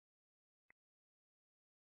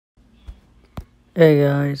Hey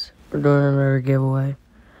guys, we're doing another giveaway.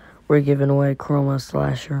 We're giving away Chroma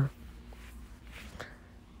Slasher.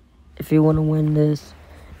 If you want to win this,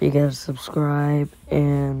 you gotta subscribe,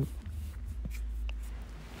 and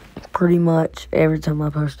pretty much every time I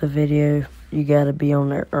post a video, you gotta be on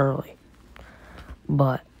there early.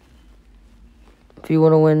 But if you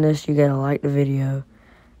want to win this, you gotta like the video,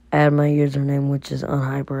 add my username, which is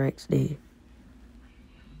unhyperxd.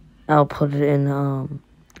 I'll put it in the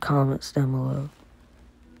comments down below.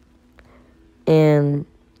 And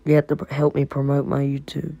you have to help me promote my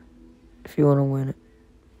YouTube if you want to win it.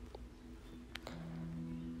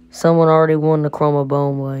 Someone already won the Chroma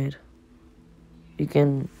Bone Blade. You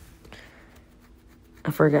can...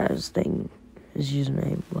 I forgot his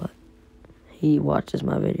username, but he watches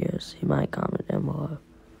my videos. He might comment down below.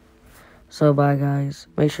 So, bye, guys.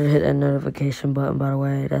 Make sure to hit that notification button, by the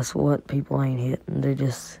way. That's what people ain't hitting. They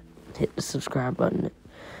just hit the subscribe button.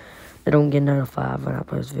 They don't get notified when I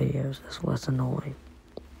post videos. That's what's annoying.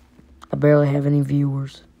 I barely have any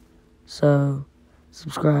viewers. So,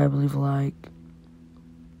 subscribe, leave a like.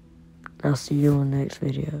 I'll see you in the next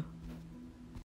video.